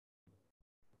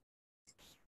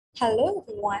Hello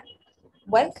everyone,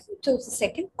 welcome to the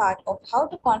second part of how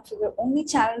to configure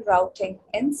omni-channel routing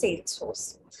in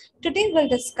Salesforce. Today we'll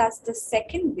discuss the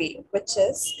second way, which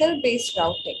is skill-based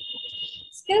routing.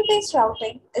 Skill-based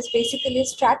routing is basically a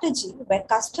strategy where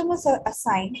customers are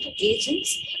assigned to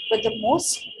agents with the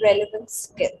most relevant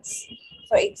skills.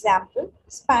 For example,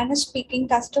 Spanish-speaking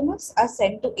customers are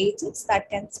sent to agents that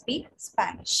can speak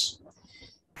Spanish.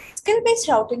 Skill-based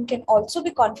routing can also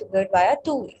be configured via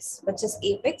two ways, which is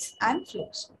Apex and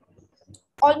flows.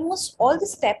 Almost all the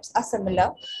steps are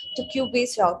similar to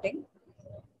queue-based routing,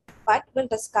 but we'll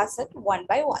discuss it one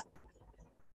by one.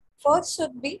 First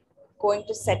should be going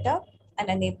to set up and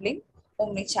enabling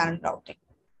omni-channel routing.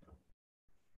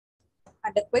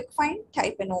 Under quick find,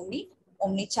 type in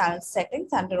omni-channel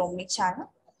settings under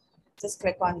omni-channel. Just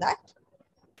click on that.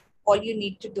 All you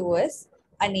need to do is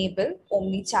enable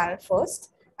omni-channel first.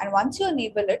 And once you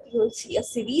enable it, you will see a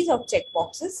series of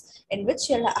checkboxes in which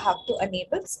you'll have to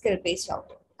enable skill-based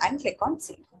routing and click on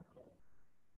save.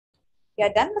 You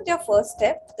are done with your first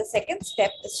step. The second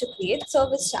step is to create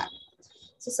service channel.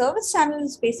 So service channel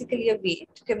is basically a way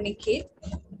to communicate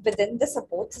within the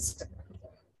support system.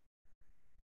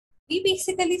 We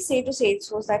basically say to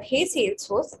Salesforce that, hey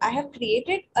Salesforce, I have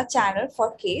created a channel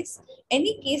for case.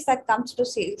 Any case that comes to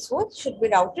Salesforce should be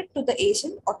routed to the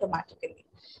agent automatically.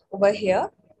 Over here,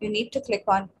 you need to click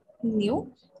on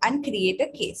new and create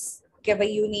a case. Give a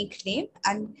unique name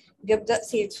and give the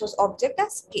Salesforce object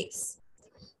as case.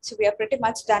 So we are pretty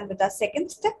much done with our second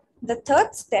step. The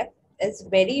third step is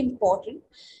very important.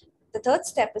 The third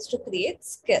step is to create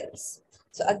skills.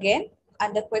 So again,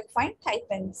 under quick find, type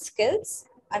in skills.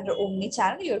 Under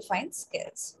omni-channel, you'll find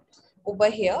skills. Over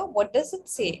here, what does it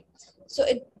say? So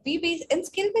in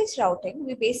skill-based routing,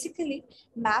 we basically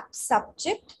map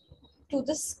subject to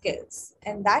the skills.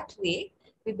 And that way,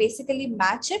 we basically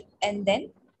match it and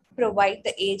then provide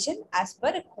the agent as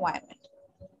per requirement.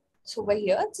 So over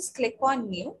here, just click on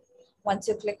new. Once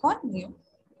you click on new,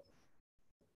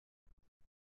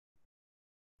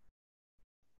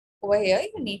 over here,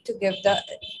 you need to give the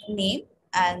name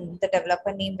and the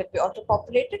developer name will be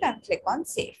auto-populated and click on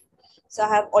save. So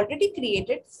I have already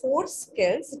created 4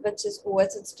 skills, which is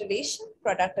OS installation,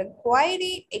 product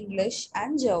inquiry, English,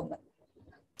 and German.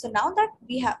 So now that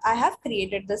I have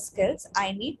created the skills,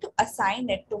 I need to assign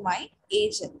it to my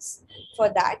agents. For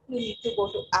that, you need to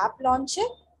go to App Launcher,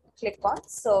 click on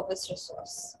Service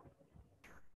Resource.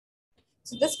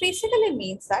 So this basically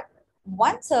means that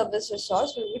one service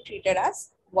resource will be treated as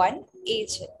one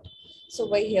agent. So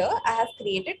over here, I have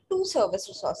created 2 service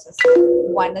resources.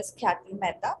 One is Khyati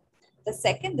Mehta. The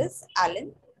second is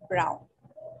Alan Brown.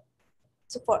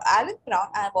 So for Alan Brown,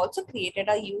 I have also created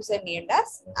a user named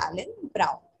as Alan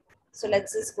Brown. So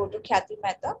let's just go to Khyati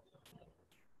Mehta.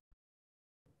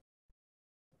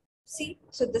 See,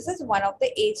 so this is one of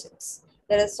the agents.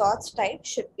 The resource type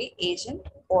should be agent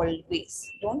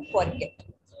always. Don't forget.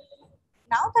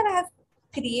 Now that I have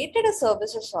created a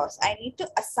service resource, I need to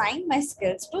assign my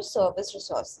skills to service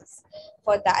resources.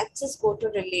 For that, just go to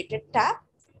related tab.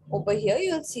 Over here,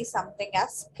 you'll see something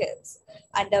as skills,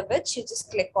 under which you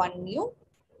just click on new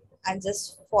and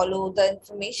just follow the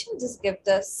information. Just give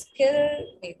the skill,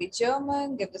 maybe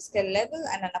German, give the skill level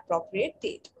and an appropriate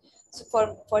date.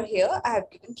 So for here, I have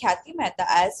given Khyati Mehta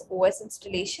as OS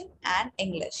installation and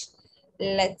English.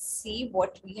 Let's see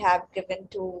what we have given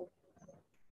to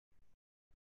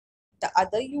the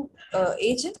other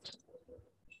agent,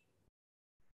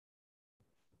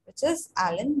 which is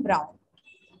Alan Brown.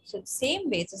 So the same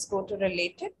way, just go to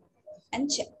related and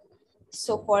check.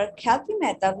 So for Khyati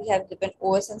Mehta, we have given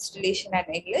OS installation and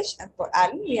English, and for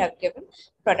Alan, we have given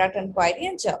product inquiry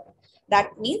and German.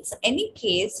 That means any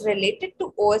case related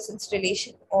to OS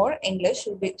installation or English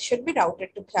should be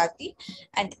routed to Khyati,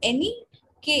 and any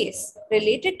case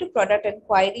related to product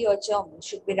inquiry or German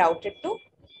should be routed to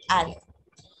Alan.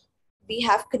 We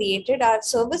have created our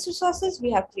service resources,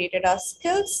 we have created our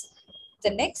skills.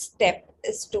 The next step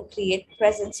is to create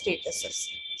present statuses.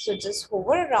 So just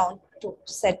hover around to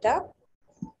set up.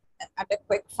 Under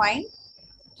quick find,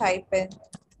 type in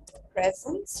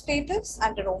present status.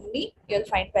 Under Omni, you'll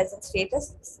find present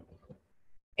status.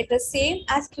 It is same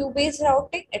as queue-based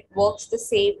routing. It works the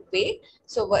same way.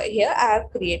 So over here, I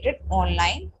have created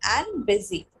online and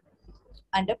busy.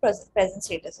 Under present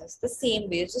statuses, the same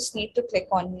way. You just need to click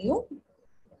on new.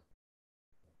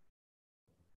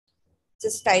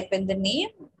 Just type in the name.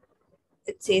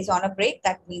 It says on a break,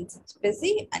 that means it's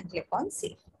busy, and click on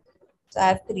save. So I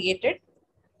have created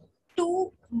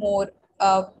 2 more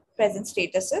present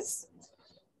statuses.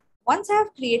 Once I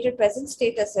have created present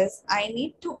statuses, I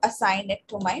need to assign it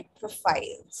to my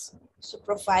profiles. So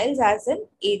profiles as in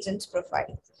agents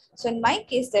profiles. So in my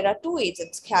case, there are two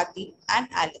agents, Khyati and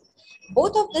Alan.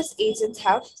 Both of these agents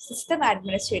have system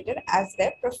administrator as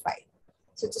their profile.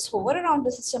 So just hover around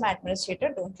the system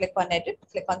administrator, don't click on edit,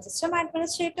 click on system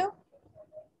administrator.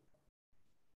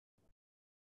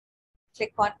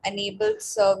 Click on enable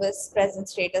service present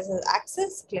status as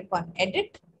access, click on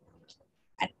edit.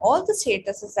 And all the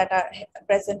statuses that are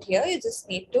present here, you just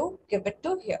need to give it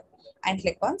to here and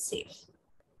click on save.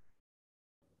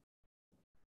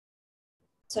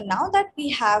 So now that we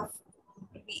have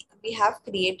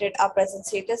created our present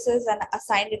statuses and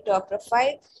assigned it to our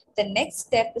profile, the next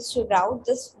step is to route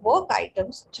this work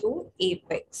items through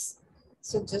Apex.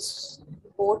 So just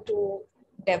go to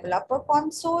developer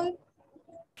console.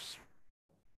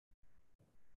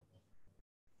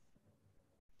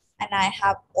 And I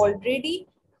have already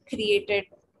created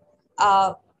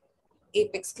a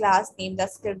Apex class named the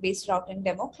skill-based routing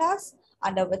demo class,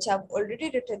 under which I've already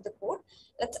written the code.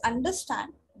 Let's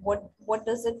understand what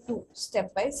does it do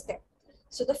step by step.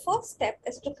 So the first step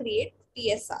is to create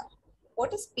PSR.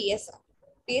 What is PSR?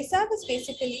 PSR is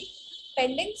basically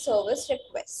pending service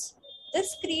request.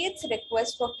 This creates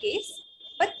request for case,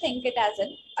 but think it as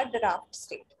in a draft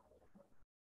state.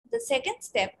 The second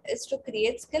step is to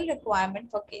create skill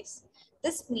requirement for case.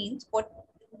 This means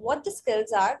what the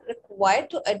skills are required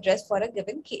to address for a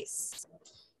given case.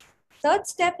 Third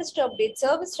step is to update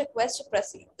service request to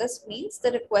proceed. This means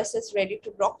the request is ready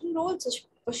to rock and roll, so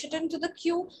push it into the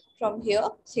queue. From here,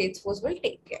 Salesforce will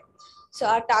take care. So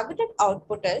our targeted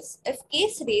output is if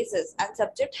case raises and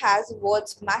subject has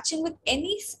words matching with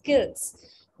any skills,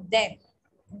 then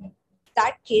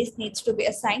that case needs to be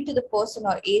assigned to the person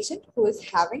or agent who is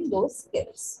having those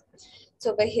skills.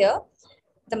 So over here,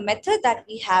 the method that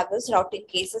we have is routing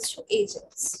cases to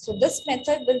agents. So this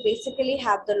method will basically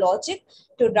have the logic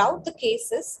to route the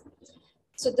cases.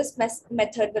 So this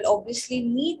method will obviously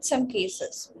need some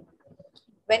cases.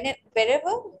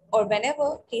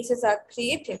 Whenever cases are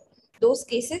created, those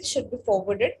cases should be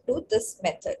forwarded to this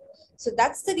method. So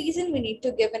that's the reason we need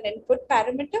to give an input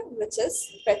parameter, which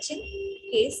is fetching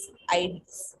case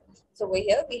IDs. So over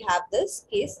here we have this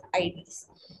case IDs.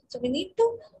 So we need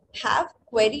to have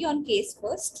query on case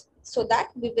first, so that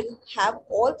we will have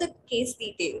all the case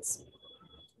details.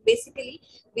 Basically,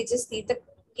 we just need the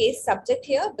case subject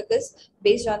here, because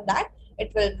based on that,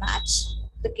 it will match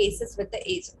the cases with the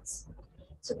agents.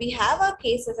 So we have our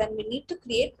cases and we need to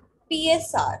create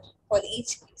PSR for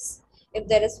each case. If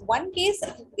there is one case,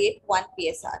 it will create one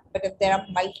PSR. But if there are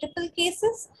multiple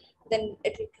cases, then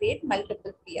it will create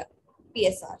multiple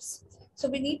PSRs. So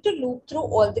we need to loop through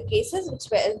all the cases which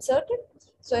were inserted.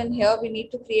 So in here, we need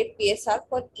to create PSR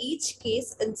for each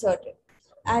case inserted.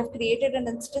 I have created an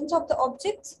instance of the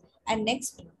objects, and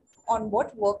next on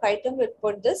what work item will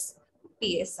put this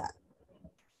PSR.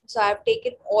 So I've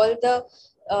taken all the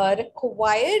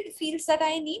required fields that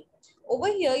I need. Over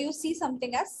here, you see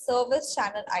something as service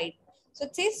channel ID. So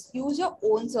it says use your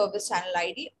own service channel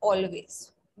ID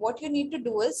always. What you need to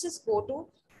do is just go to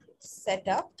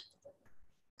setup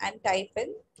and type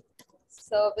in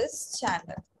service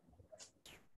channel.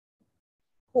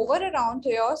 Hover around to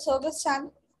your service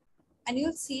channel and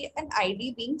you'll see an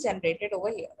ID being generated over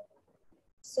here.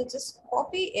 So just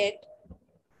copy it .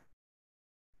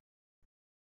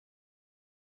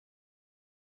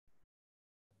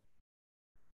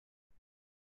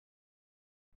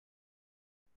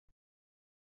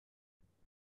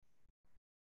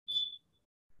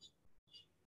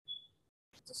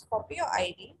 Just copy your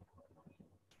ID,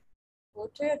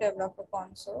 go to your developer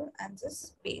console and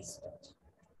just paste it.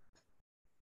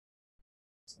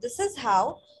 So this is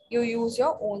how you use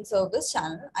your own service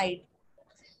channel ID.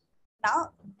 Now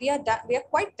we are done. We are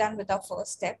quite done with our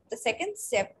first step. The second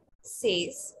step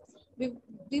says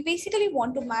we basically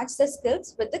want to match the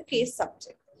skills with the case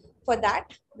subject. For that,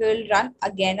 we will run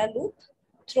again a loop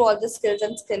through all the skills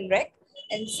and skill rec.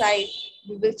 Inside,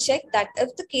 we will check that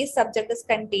if the case subject is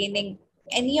containing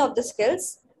any of the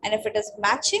skills, and if it is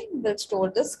matching, we'll store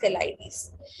the skill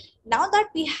IDs. Now that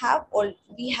we have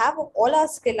all our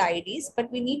skill IDs,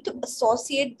 but we need to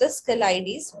associate the skill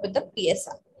IDs with the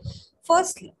PSR.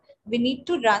 Firstly, we need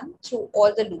to run through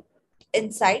all the loop.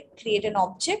 Inside, create an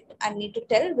object and need to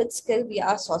tell which skill we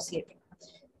are associating.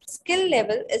 Skill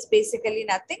level is basically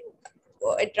nothing.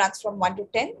 It runs from 1 to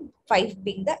 10, 5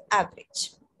 being the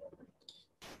average.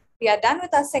 We are done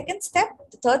with our second step.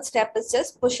 The third step is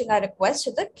just pushing our request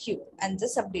to the queue and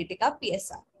just updating our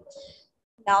PSR.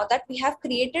 Now that we have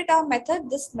created our method,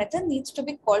 this method needs to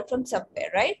be called from somewhere,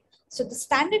 right? So the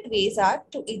standard ways are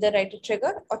to either write a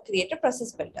trigger or create a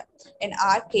process builder. In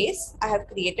our case, I have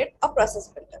created a process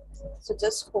builder. So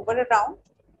just hover around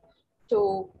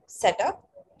to setup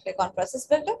Click on process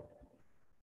builder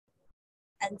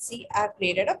and see I've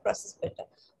created a process builder.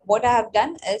 What I have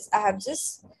done is I have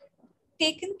just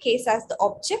taken case as the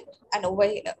object, and over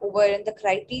in the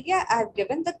criteria, I have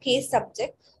given the case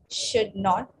subject should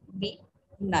not be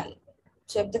null.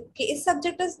 So if the case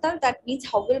subject is null, that means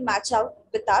how will match out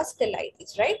with our skill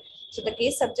IDs, right? So the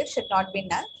case subject should not be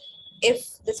null.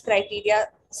 If this criteria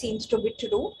seems to be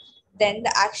true, then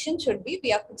the action should be,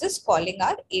 we are just calling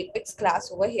our Apex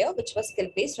class over here, which was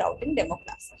skill-based routing demo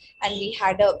class. And we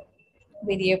had a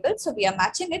variable, so we are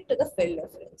matching it to the field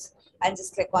reference. I'll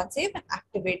just click on save and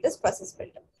activate this process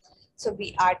builder. So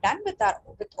we are done with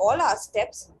all our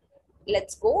steps.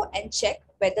 Let's go and check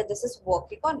whether this is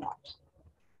working or not.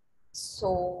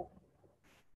 So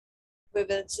we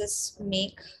will just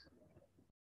make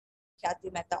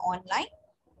Khyati Mehta online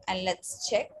and let's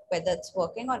check whether it's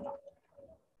working or not.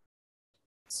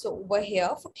 So over here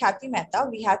for Khyati Mehta,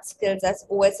 we had skills as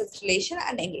OS installation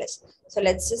and English. So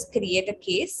let's just create a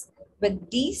case with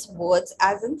these words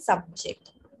as in subject.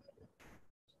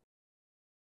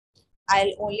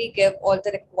 I'll only give all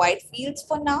the required fields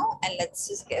for now, and let's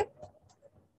just give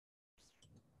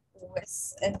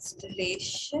OS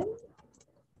installation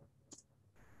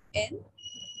in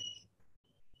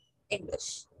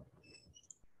English.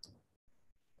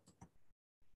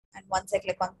 And once I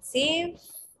click on save.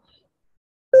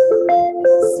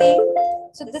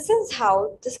 So this is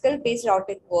how the skill-based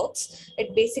routing works.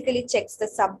 It basically checks the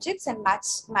subjects and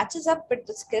matches up with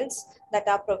the skills that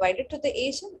are provided to the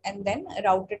agent and then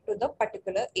routed to the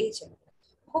particular agent.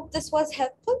 Hope this was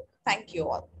helpful. Thank you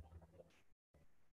all.